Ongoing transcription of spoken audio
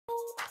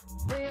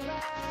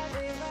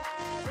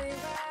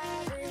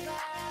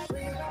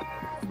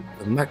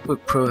The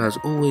MacBook Pro has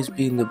always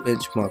been the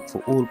benchmark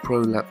for all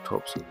pro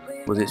laptops,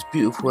 with its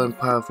beautiful and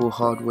powerful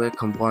hardware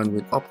combined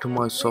with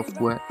optimized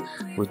software.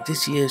 With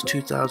this year's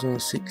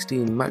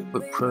 2016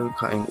 MacBook Pro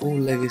cutting all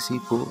legacy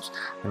ports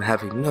and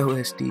having no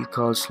SD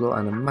card slot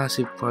and a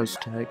massive price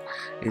tag,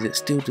 is it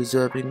still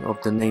deserving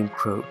of the name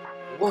Pro?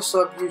 What's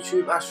up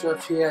YouTube,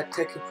 Ashraf here at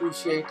Tech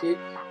Appreciated,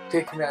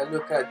 taking a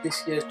look at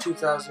this year's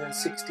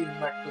 2016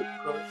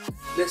 MacBook Pro.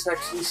 Let's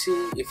actually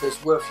see if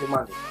it's worth your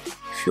money.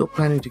 If you're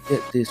planning to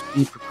get this,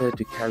 be prepared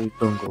to carry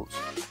dongles,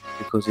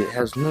 because it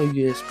has no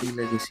USB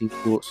legacy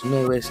ports,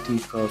 no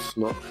SD card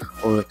slot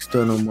or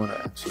external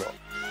monitor slot.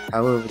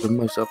 However, the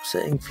most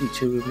upsetting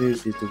feature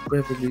removed is the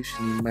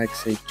revolutionary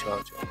MagSafe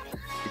charger.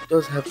 It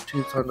does have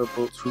two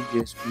Thunderbolt 3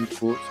 USB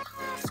ports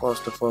for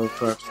faster file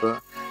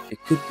transfer.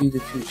 It could be the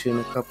future in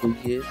a couple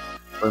of years,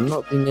 but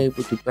not being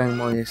able to bang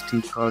my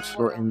SD card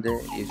slot in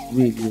there is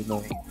really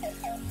annoying.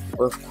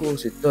 But of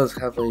course it does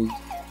have a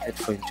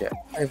headphone jack.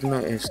 I've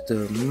noticed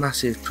the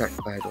massive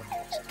trackpad on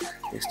this.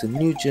 It's the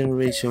new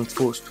generation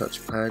Force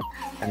touchpad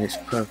and it's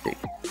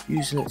perfect.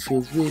 Using it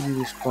feels really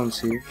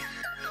responsive.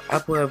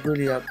 Apple have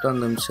really outdone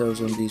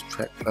themselves on these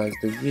trackpads.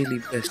 They're really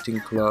best in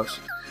class.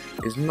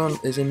 It's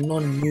a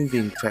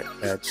non-moving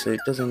trackpad, so it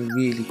doesn't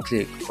really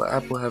click, but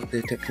Apple have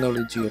their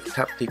technology of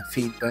haptic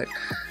feedback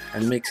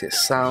and makes it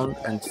sound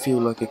and feel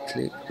like a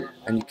click,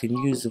 and you can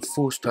use the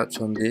Force touch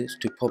on this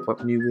to pop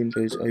up new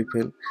windows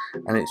open,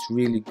 and it's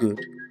really good.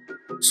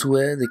 I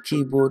swear the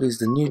keyboard is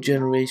the new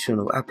generation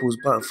of Apple's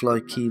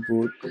butterfly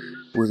keyboard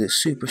with its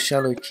super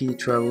shallow key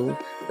travel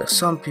that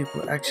some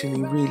people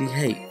actually really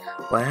hate,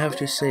 but I have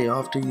to say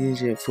after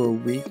using it for a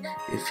week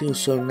it feels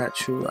so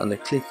natural and the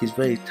click is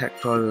very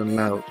tactile and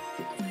loud.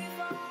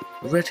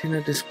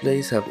 Retina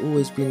displays have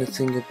always been a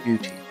thing of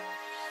beauty,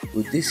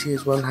 with this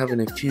year's one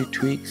having a few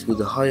tweaks with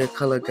a higher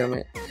color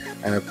gamut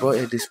and a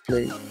brighter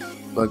display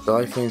like the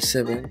iPhone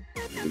 7.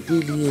 It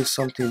really is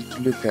something to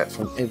look at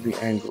from every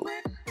angle.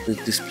 The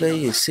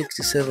display is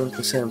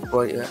 67%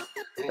 brighter,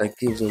 that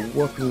gives a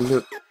whopping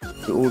look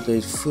to all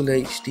those full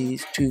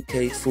HDs,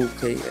 2K,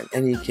 4K and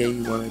any K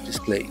you want to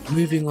display.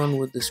 Moving on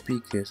with the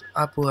speakers,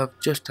 Apple have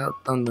just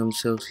outdone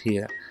themselves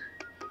here.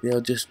 They are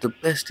just the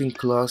best in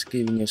class,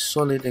 giving a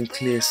solid and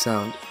clear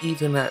sound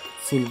even at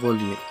full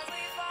volume.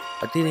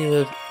 I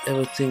didn't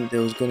ever think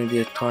there was going to be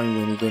a time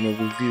when you're going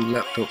to review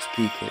laptop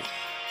speakers,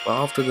 but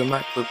after the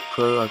MacBook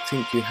Pro I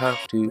think you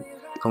have to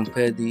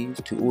compare these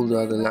to all the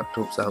other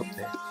laptops out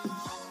there.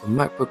 The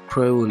MacBook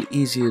Pro will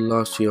easily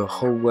last you a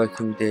whole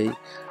working day.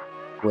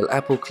 Well,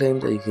 Apple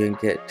claims that you can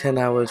get 10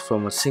 hours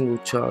from a single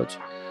charge,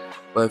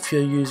 but if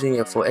you're using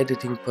it for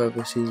editing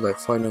purposes like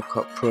Final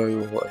Cut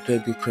Pro or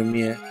Adobe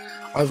Premiere,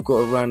 I've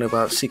got around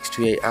about 6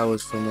 to 8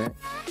 hours from it,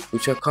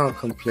 which I can't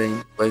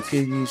complain. But if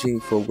you're using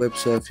it for web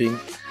surfing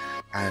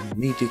and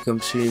media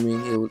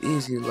consuming, it will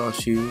easily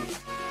last you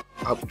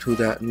up to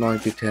that 9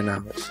 to 10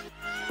 hours.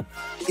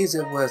 Is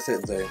it worth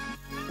it though?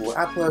 Well,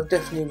 Apple have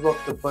definitely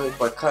rocked the boat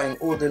by cutting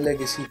all the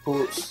legacy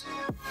ports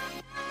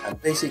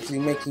and basically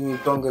making you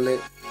dongle it.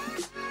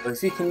 But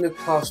if you can look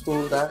past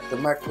all that, the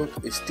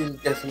MacBook is still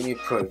definitely a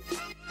pro.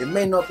 It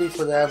may not be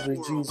for the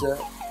average user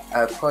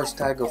at a price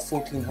tag of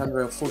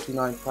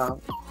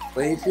 £1,449,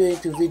 but if you're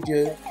into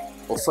video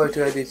or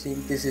photo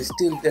editing, this is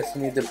still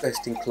definitely the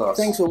best in class.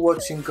 Thanks for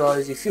watching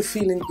guys. If you're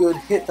feeling good,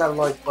 hit that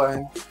like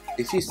button.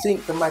 If you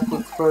think the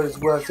MacBook Pro is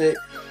worth it,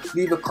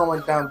 leave a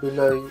comment down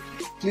below.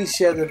 Please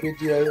share the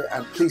video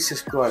and please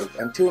subscribe.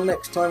 Until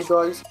next time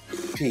guys,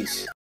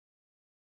 peace.